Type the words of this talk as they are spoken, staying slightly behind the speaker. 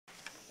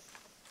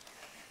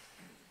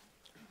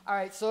All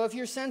right, so if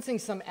you're sensing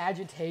some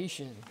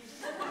agitation,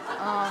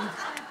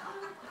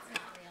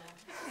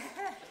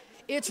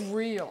 it's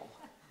real.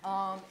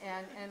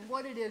 And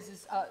what it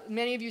is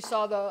many of you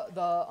saw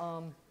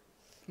the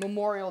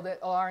memorial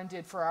that Lauren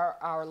did for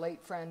our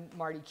late friend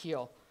Marty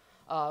Keel,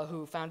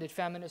 who founded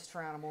Feminists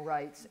for Animal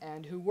Rights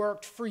and who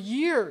worked for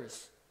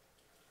years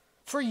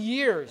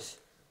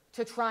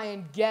to try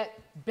and get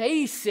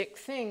basic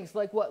things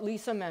like what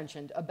Lisa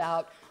mentioned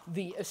about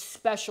the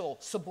special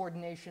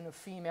subordination of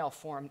female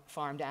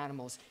farmed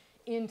animals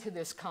into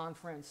this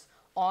conference,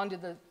 onto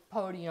the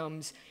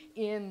podiums,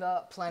 in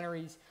the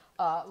plenaries.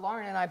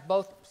 Lauren and I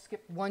both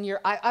skipped 1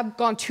 year. I've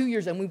gone 2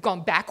 years, and we've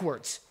gone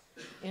backwards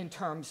in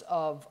terms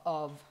of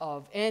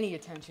any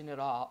attention at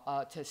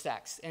all to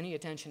sex, any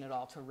attention at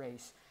all to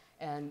race.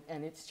 And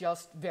it's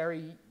just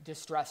very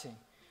distressing.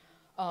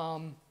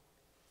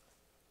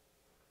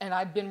 And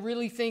I've been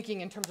really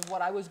thinking in terms of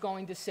what I was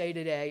going to say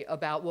today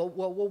about, well,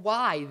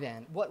 why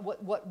then?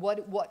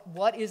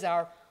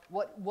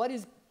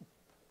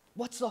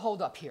 What's the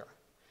holdup here?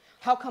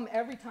 How come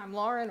every time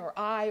Lauren or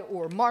I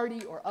or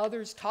Marty or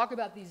others talk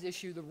about these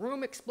issues, the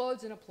room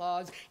explodes in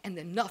applause and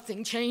then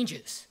nothing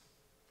changes?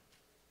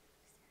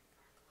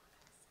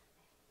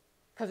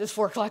 Because it's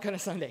 4 o'clock on a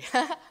Sunday.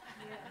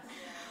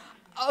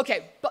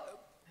 Okay, but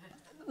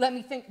let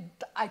me think.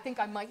 I think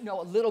I might know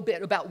a little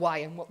bit about why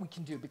and what we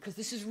can do, because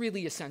this is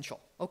really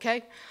essential,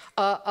 okay?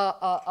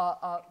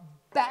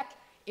 Back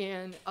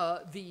in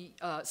the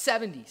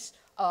 70s,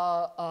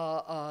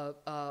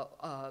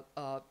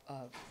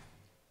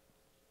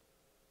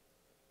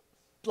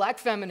 black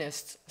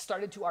feminists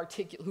started to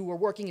articulate, who were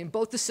working in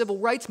both the civil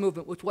rights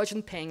movement, which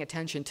wasn't paying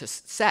attention to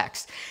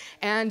sex,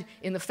 and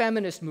in the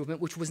feminist movement,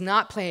 which was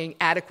not paying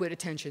adequate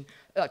attention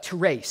to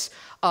race,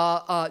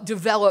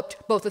 developed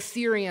both a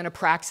theory and a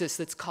praxis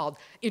that's called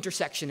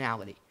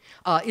intersectionality.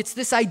 It's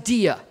this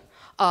idea.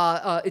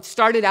 It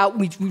started out,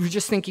 we were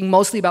just thinking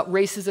mostly about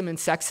racism and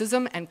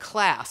sexism and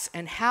class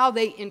and how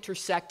they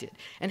intersected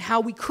and how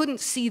we couldn't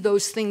see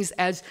those things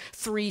as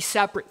 3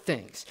 separate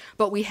things,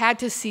 but we had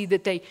to see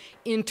that they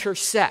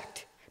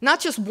intersect. Not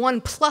just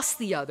one plus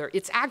the other,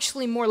 it's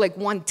actually more like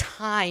one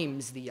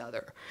times the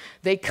other.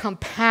 They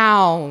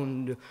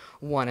compound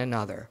one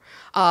another.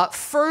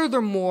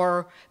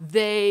 Furthermore,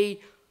 they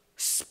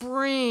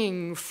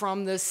spring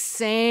from the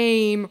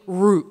same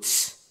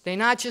roots. They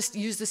not just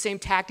use the same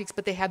tactics,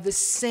 but they have the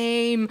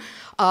same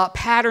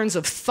patterns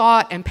of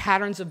thought and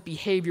patterns of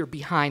behavior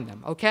behind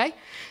them, okay?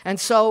 And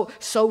so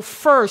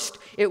first,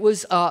 it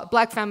was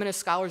black feminist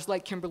scholars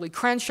like Kimberly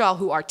Crenshaw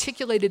who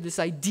articulated this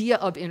idea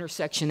of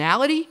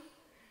intersectionality.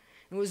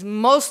 It was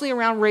mostly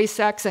around race,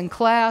 sex, and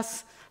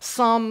class,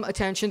 some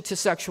attention to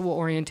sexual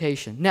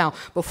orientation. Now,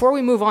 before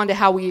we move on to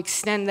how we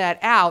extend that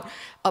out,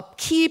 a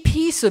key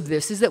piece of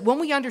this is that when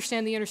we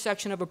understand the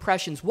intersection of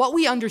oppressions, what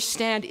we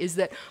understand is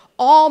that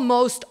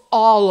almost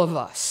all of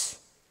us,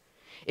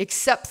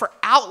 except for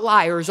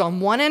outliers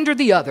on one end or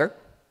the other,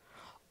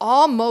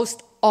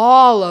 almost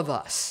all of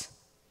us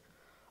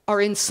are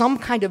in some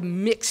kind of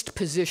mixed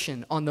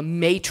position on the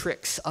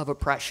matrix of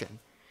oppression.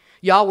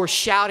 Y'all were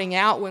shouting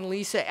out when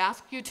Lisa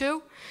asked you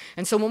to.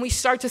 And so when we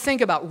start to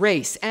think about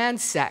race and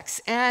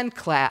sex and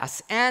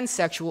class and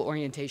sexual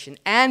orientation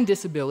and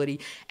disability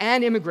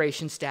and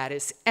immigration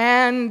status,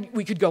 and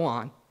we could go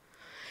on,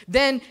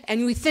 then,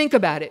 and we think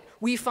about it,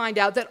 we find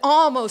out that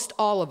almost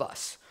all of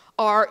us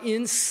are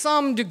in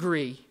some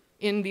degree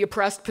in the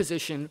oppressed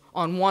position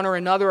on one or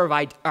another of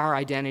our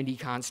identity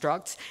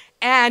constructs,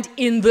 and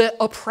in the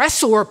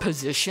oppressor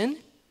position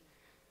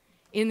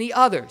in the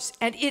others.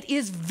 And it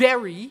is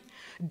very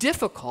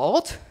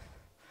difficult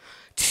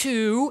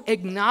to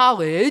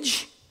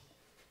acknowledge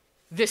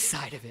this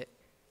side of it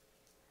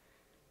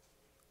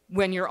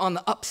when you're on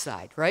the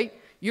upside, right?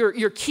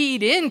 You're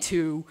keyed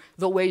into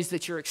the ways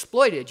that you're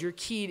exploited. You're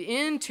keyed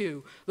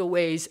into the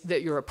ways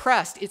that you're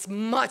oppressed. It's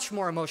much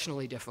more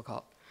emotionally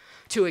difficult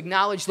to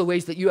acknowledge the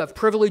ways that you have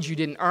privilege you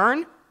didn't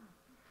earn,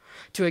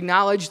 to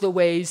acknowledge the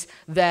ways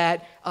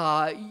that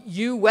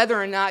you,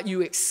 whether or not you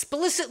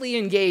explicitly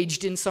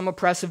engaged in some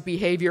oppressive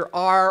behavior,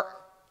 are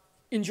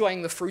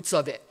enjoying the fruits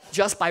of it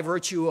just by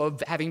virtue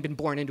of having been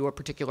born into a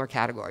particular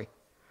category.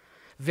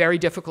 Very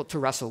difficult to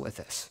wrestle with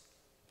this.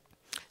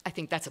 I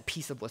think that's a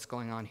piece of what's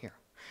going on here.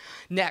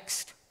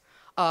 Next,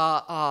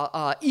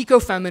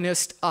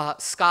 ecofeminist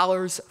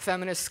scholars,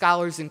 feminist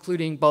scholars,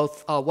 including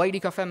both white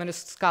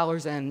ecofeminist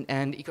scholars and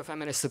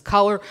ecofeminists of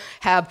color,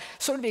 have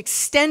sort of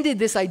extended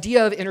this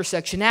idea of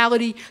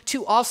intersectionality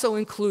to also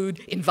include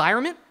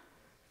environment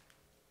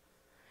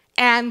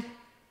and,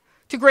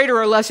 to greater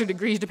or lesser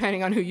degrees,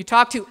 depending on who you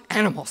talk to,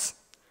 animals.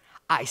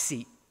 I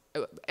see.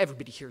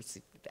 Everybody here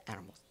sees the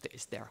animals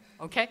is there,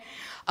 okay?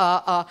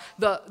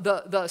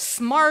 The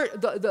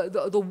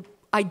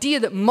idea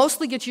that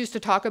mostly gets used to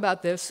talk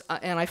about this,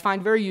 and I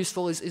find very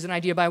useful, is an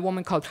idea by a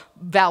woman called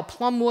Val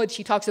Plumwood.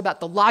 She talks about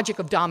the logic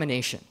of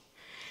domination.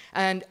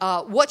 And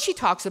what she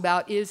talks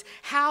about is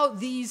how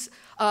these,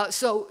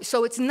 so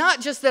it's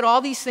not just that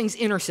all these things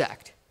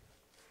intersect,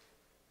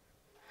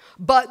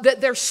 but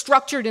that they're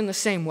structured in the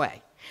same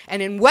way.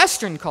 And in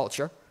Western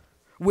culture,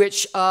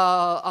 which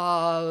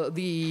the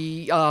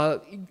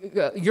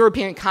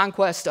European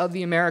conquest of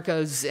the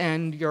Americas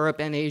and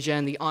Europe and Asia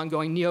and the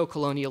ongoing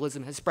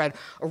neocolonialism has spread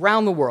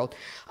around the world.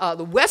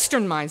 The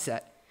Western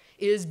mindset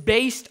is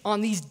based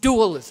on these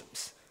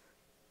dualisms.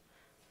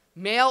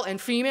 Male and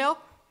female,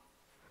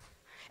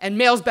 and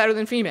male's better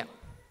than female.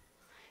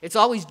 It's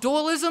always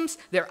dualisms,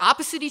 they're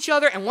opposite each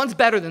other, and one's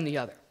better than the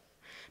other.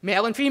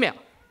 Male and female,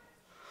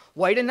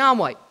 white and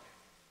non-white,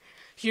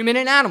 human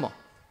and animal,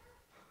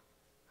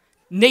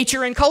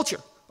 nature and culture,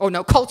 oh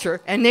no,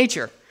 culture and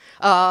nature,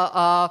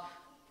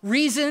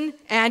 reason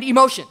and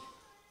emotion,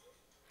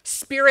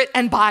 spirit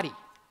and body.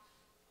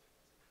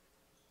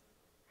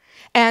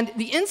 And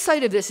the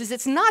insight of this is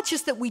it's not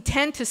just that we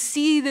tend to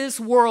see this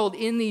world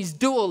in these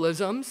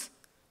dualisms,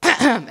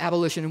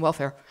 abolition and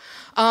welfare,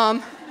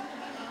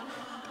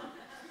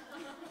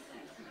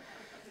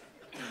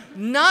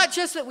 not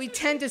just that we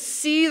tend to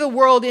see the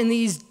world in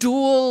these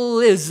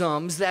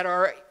dualisms that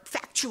are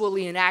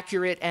factually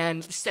inaccurate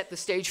and set the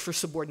stage for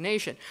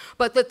subordination,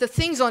 but that the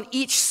things on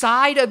each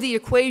side of the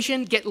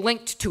equation get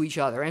linked to each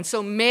other. And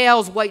so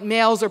males, white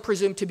males, are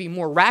presumed to be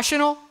more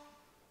rational.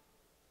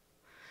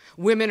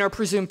 Women are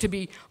presumed to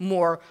be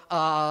more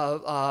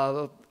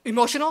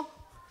emotional.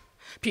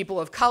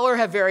 People of color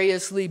have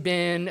variously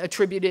been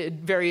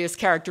attributed various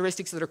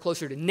characteristics that are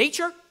closer to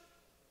nature.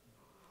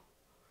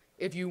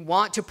 If you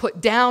want to put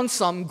down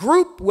some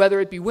group, whether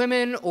it be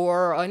women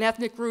or an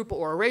ethnic group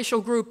or a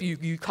racial group,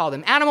 you call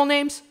them animal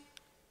names.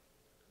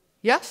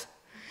 Yes?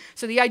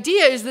 So the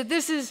idea is that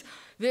this is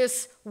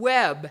this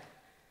web,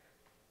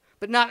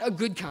 but not a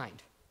good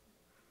kind.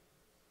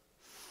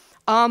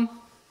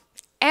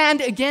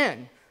 And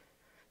again,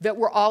 that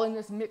we're all in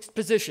this mixed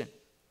position.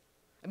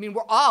 I mean,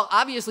 we're all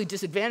obviously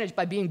disadvantaged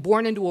by being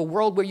born into a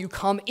world where you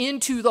come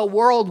into the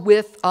world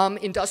with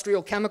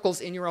industrial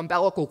chemicals in your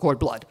umbilical cord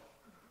blood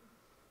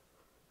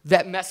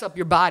that mess up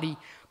your body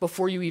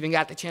before you even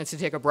got the chance to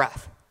take a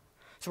breath.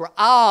 So we're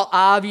all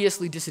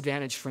obviously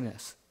disadvantaged from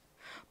this.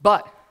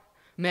 But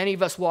many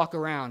of us walk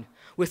around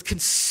with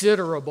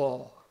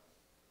considerable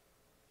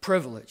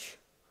privilege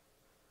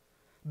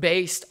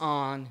based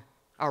on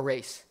our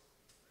race,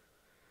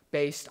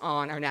 based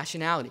on our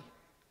nationality.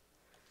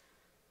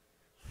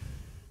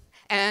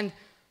 And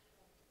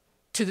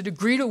to the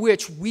degree to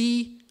which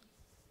we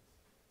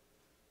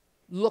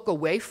look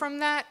away from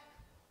that,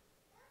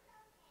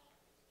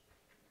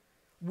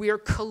 we are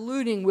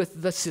colluding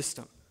with the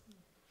system.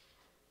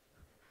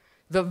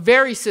 The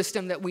very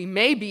system that we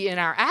may be in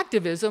our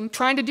activism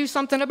trying to do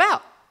something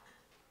about.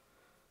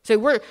 So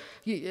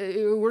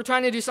we're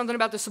trying to do something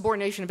about the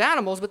subordination of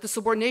animals, but the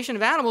subordination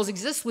of animals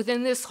exists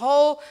within this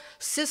whole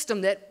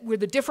system where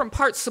the different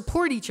parts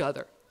support each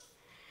other.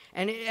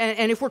 And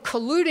if we're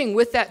colluding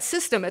with that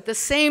system at the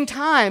same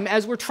time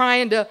as we're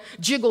trying to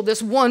jiggle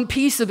this one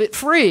piece of it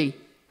free,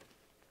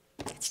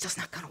 it's just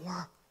not going to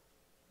work.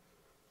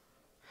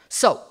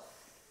 So,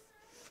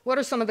 what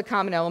are some of the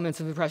common elements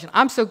of oppression?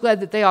 I'm so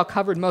glad that they all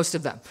covered most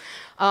of them.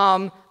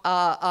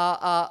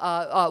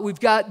 We've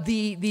got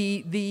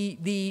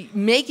the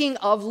making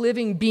of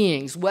living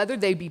beings, whether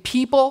they be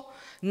people,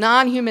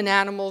 non-human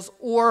animals,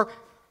 or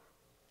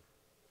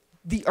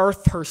the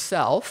earth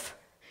herself,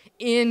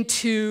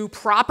 into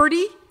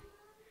property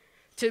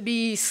to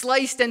be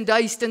sliced and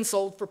diced and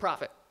sold for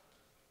profit.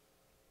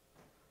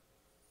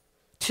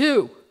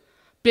 2,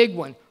 big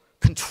one,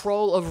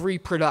 control of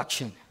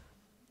reproduction.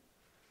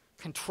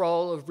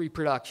 Control of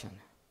reproduction.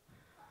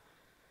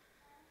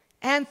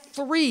 And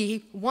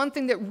 3, one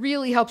thing that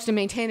really helps to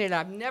maintain it, and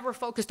I've never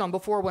focused on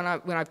before when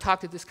I've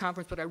talked at this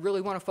conference, but I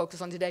really want to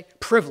focus on today,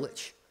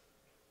 privilege.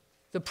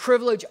 The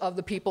privilege of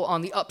the people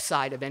on the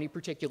upside of any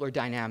particular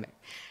dynamic.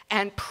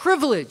 And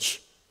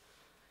privilege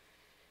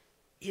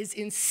is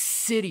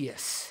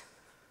insidious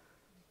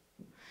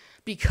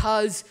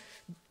because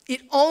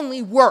it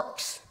only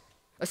works,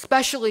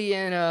 especially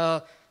in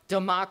a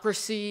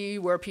democracy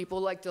where people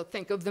like to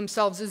think of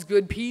themselves as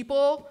good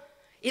people,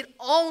 it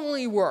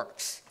only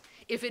works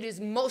if it is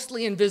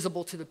mostly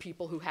invisible to the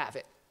people who have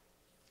it.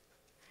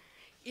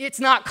 It's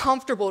not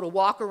comfortable to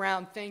walk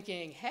around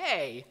thinking,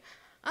 hey,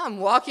 I'm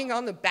walking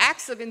on the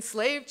backs of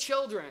enslaved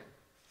children,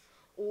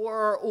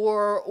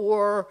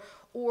 or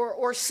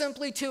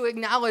simply to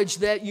acknowledge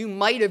that you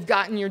might have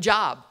gotten your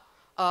job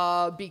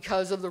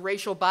because of the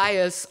racial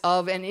bias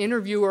of an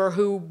interviewer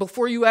who,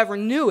 before you ever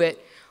knew it,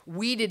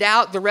 weeded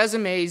out the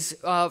resumes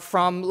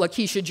from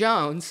Lakeisha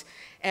Jones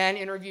and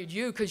interviewed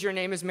you because your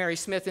name is Mary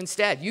Smith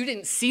instead. You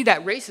didn't see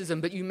that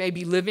racism, but you may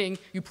be living,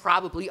 you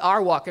probably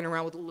are walking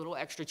around with a little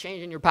extra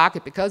change in your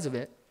pocket because of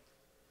it.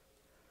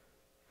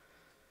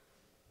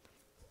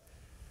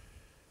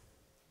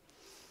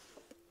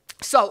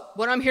 So,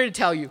 what I'm here to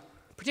tell you,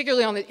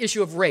 particularly on the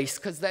issue of race,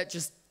 because that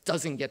just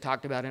doesn't get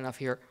talked about enough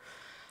here,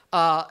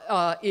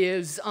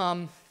 is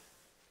I'm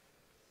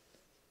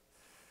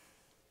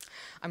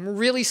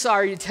really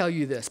sorry to tell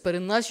you this, but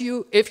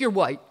if you're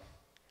white,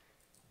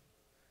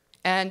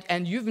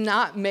 and you've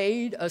not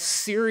made a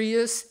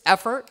serious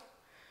effort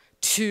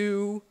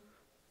to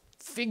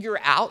figure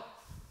out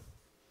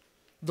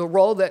the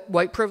role that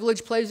white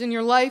privilege plays in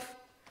your life,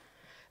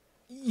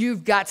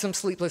 you've got some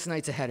sleepless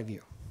nights ahead of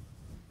you.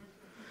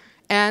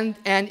 And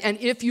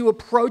if you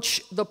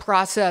approach the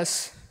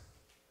process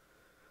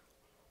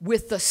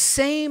with the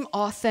same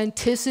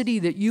authenticity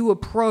that you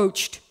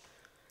approached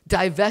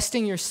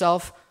divesting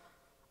yourself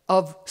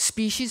of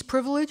species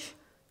privilege,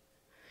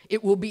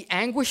 it will be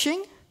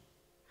anguishing.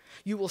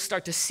 You will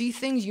start to see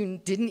things you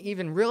didn't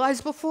even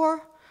realize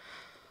before.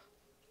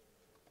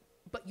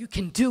 But you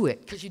can do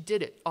it because you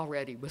did it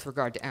already with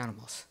regard to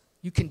animals.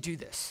 You can do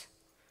this.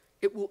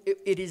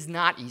 It is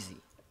not easy.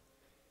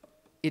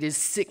 It is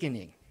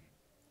sickening.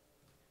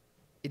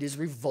 It is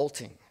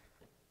revolting.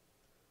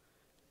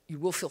 You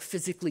will feel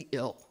physically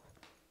ill.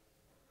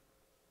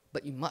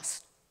 But you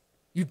must.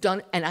 You've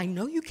done, and I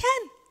know you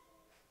can.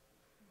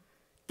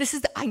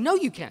 I know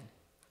you can.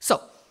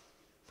 So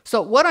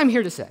what I'm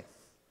here to say.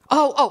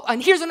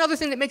 And here's another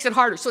thing that makes it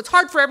harder. So it's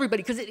hard for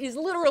everybody because it is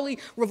literally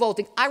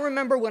revolting. I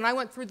remember when I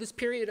went through this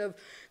period of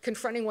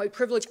confronting white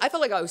privilege, I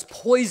felt like I was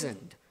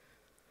poisoned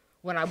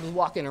when I was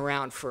walking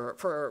around for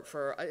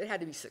it had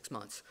to be 6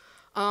 months.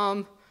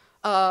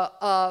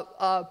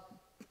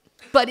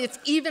 But it's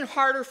even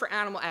harder for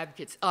animal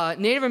advocates.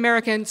 Native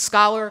American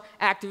scholar,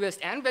 activist,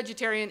 and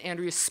vegetarian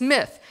Andrea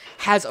Smith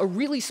has a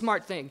really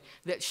smart thing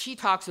that she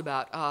talks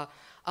about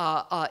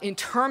in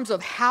terms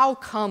of how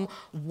come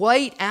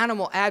white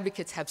animal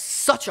advocates have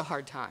such a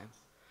hard time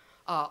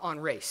on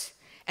race.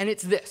 And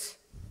it's this.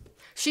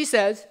 She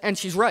says, and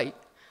she's right,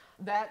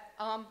 that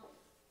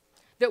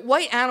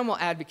white animal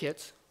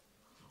advocates,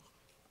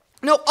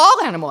 no,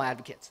 all animal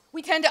advocates,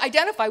 we tend to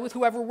identify with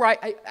whoever we're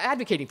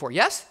advocating for,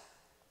 yes?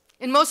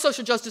 In most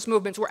social justice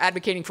movements, we're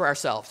advocating for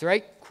ourselves,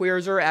 right?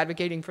 Queers are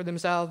advocating for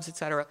themselves, et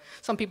cetera.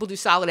 Some people do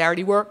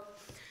solidarity work.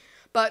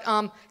 But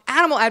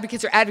animal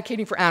advocates are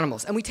advocating for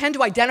animals, and we tend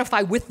to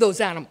identify with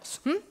those animals.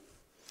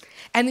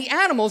 And the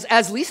animals,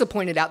 as Lisa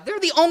pointed out, they're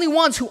the only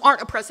ones who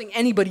aren't oppressing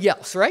anybody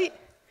else, right?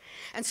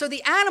 And so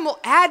the animal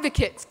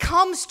advocate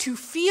comes to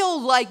feel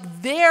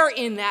like they're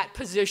in that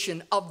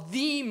position of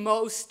the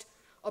most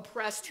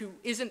oppressed who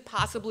isn't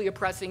possibly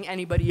oppressing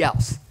anybody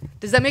else.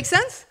 Does that make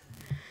sense?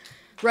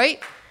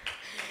 Right?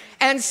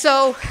 And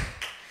so,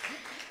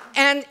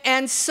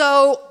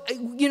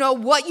 you know,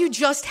 what you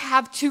just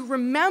have to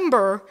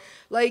remember,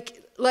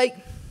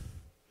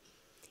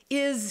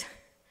 is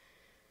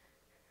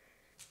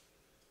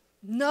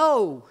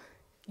no,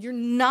 you're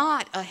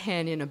not a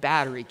hen in a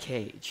battery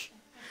cage.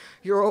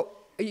 You're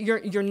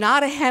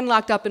not a hen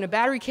locked up in a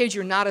battery cage.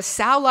 You're not a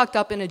sow locked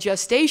up in a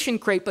gestation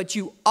crate, but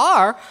you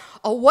are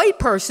a white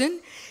person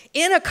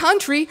in a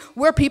country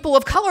where people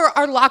of color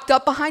are locked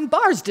up behind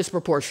bars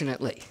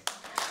disproportionately.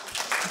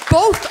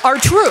 Both are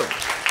true.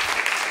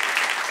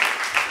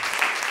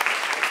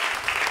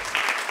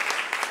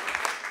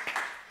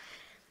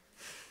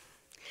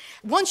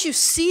 Once you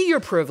see your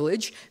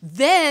privilege,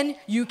 then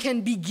you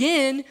can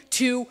begin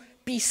to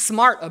be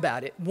smart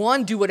about it.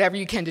 One, do whatever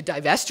you can to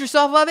divest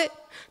yourself of it.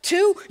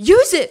 Two,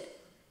 use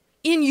it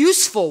in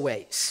useful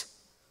ways,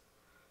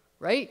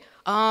 right?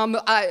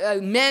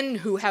 Men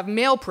who have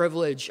male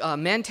privilege,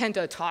 men tend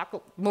to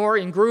talk more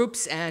in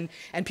groups, and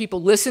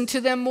people listen to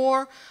them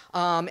more,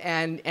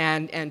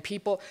 and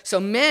people.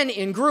 So men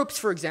in groups,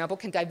 for example,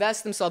 can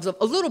divest themselves of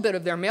a little bit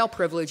of their male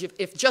privilege.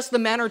 If just the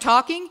men are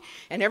talking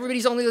and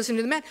everybody's only listening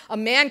to the men, a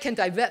man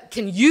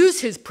can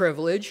use his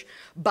privilege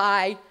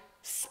by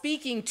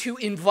speaking to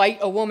invite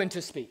a woman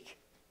to speak,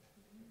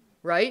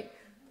 right?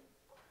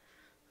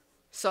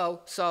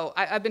 So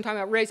I've been talking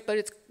about race,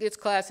 but it's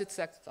class, it's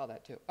sex, it's all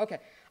that too. Okay.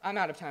 I'm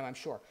out of time, I'm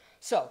sure.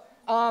 So,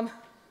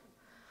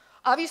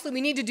 obviously, we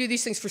need to do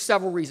these things for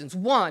several reasons.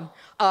 One,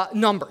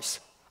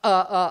 numbers.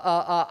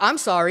 I'm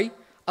sorry.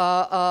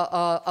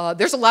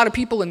 There's a lot of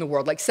people in the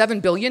world, like 7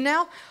 billion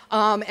now,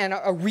 and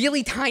a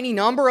really tiny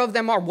number of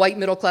them are white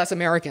middle-class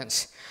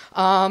Americans.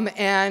 And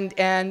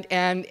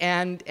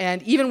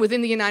even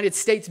within the United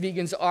States,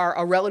 vegans are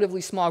a relatively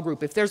small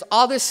group. If there's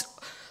all this,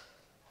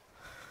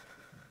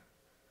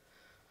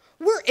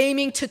 we're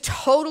aiming to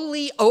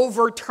totally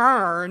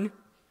overturn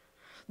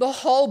the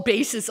whole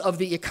basis of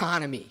the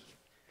economy.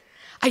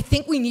 I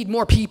think we need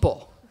more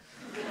people.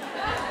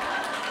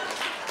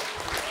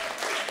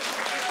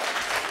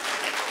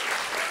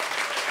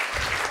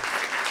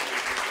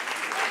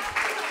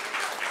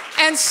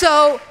 And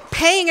so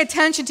paying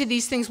attention to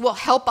these things will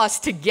help us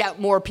to get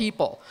more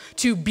people,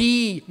 to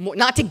be,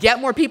 not to get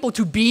more people,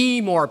 to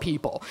be more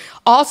people.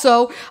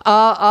 Also,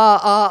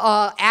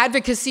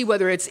 advocacy,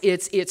 whether it's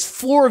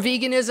for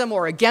veganism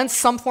or against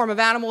some form of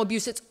animal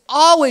abuse, it's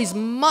always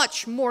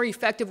much more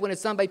effective when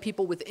it's done by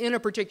people within a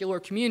particular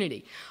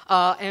community.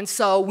 And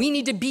so we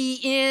need to be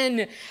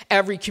in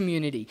every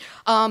community.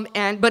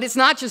 But it's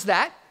not just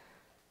that.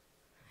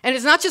 And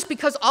it's not just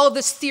because all of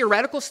this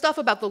theoretical stuff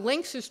about the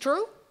links is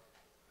true.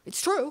 It's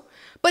true,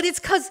 but it's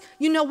because,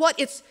 you know what,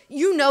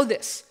 you know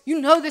this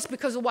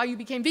because of why you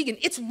became vegan.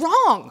 It's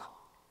wrong.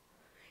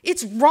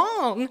 It's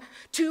wrong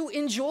to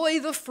enjoy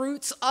the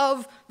fruits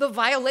of the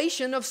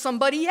violation of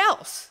somebody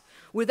else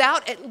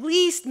without at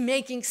least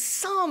making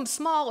some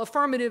small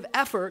affirmative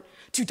effort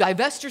to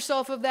divest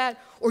yourself of that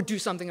or do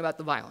something about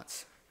the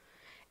violence.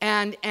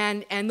 And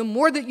the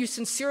more that you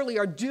sincerely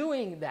are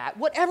doing that,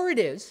 whatever it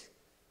is,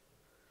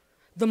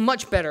 the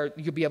much better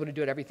you'll be able to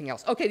do it everything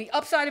else. Okay, the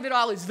upside of it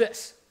all is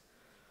this.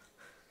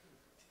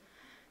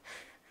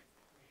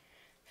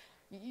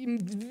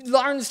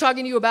 Lauren's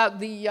talking to you about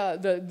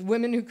the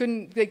women who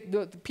couldn't,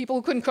 the people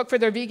who couldn't cook for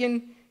their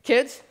vegan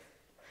kids.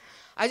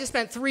 I just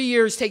spent 3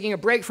 years taking a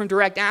break from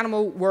direct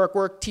animal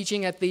work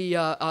teaching at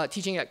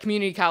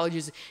community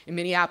colleges in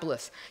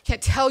Minneapolis.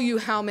 Can't tell you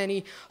how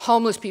many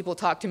homeless people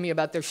talk to me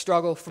about their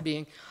struggle for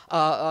being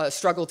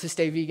struggle to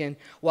stay vegan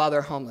while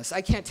they're homeless.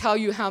 I can't tell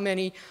you how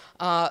many.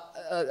 I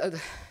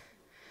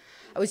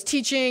was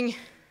teaching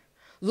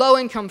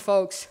low-income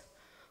folks,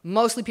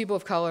 mostly people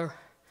of color.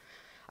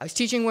 I was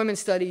teaching women's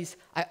studies.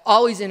 I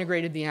always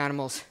integrated the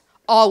animals,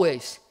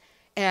 always.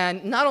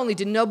 And not only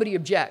did nobody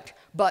object,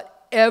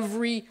 but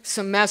every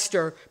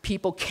semester,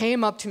 people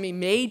came up to me,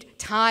 made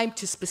time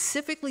to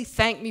specifically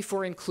thank me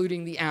for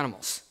including the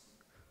animals.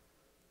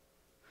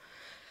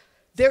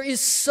 There is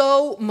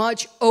so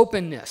much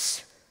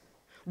openness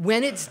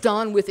when it's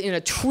done within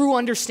a true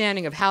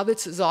understanding of how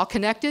this is all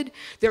connected.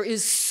 There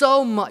is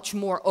so much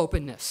more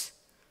openness.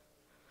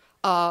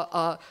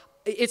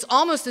 It's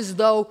almost as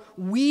though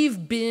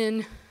we've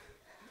been...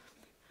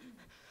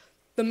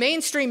 The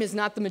mainstream is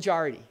not the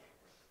majority,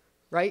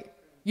 right?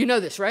 You know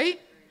this, right?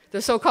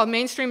 The so-called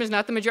mainstream is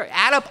not the majority.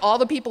 Add up all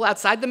the people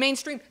outside the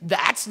mainstream,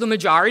 that's the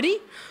majority.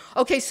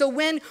 Okay, so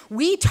when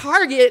we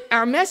target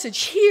our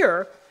message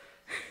here,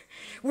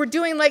 we're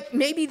doing like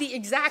maybe the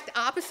exact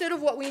opposite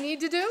of what we need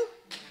to do,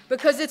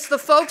 because it's the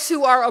folks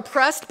who are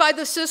oppressed by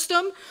the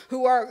system,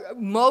 who are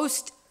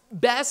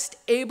best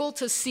able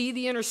to see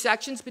the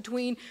intersections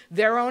between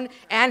their own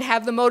and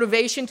have the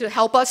motivation to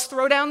help us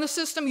throw down the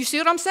system. You see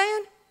what I'm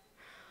saying?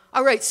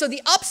 All right, so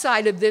the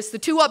upside of this, the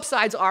two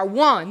upsides are,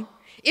 one,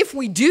 if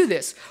we do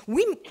this,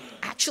 we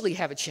actually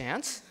have a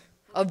chance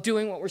of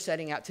doing what we're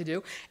setting out to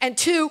do. And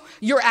two,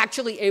 you're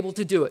actually able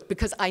to do it,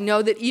 because I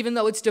know that even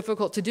though it's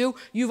difficult to do,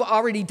 you've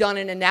already done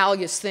an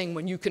analogous thing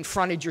when you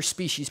confronted your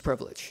species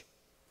privilege.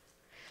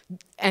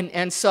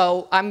 And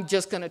so I'm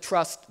just going to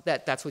trust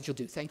that that's what you'll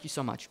do. Thank you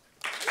so much.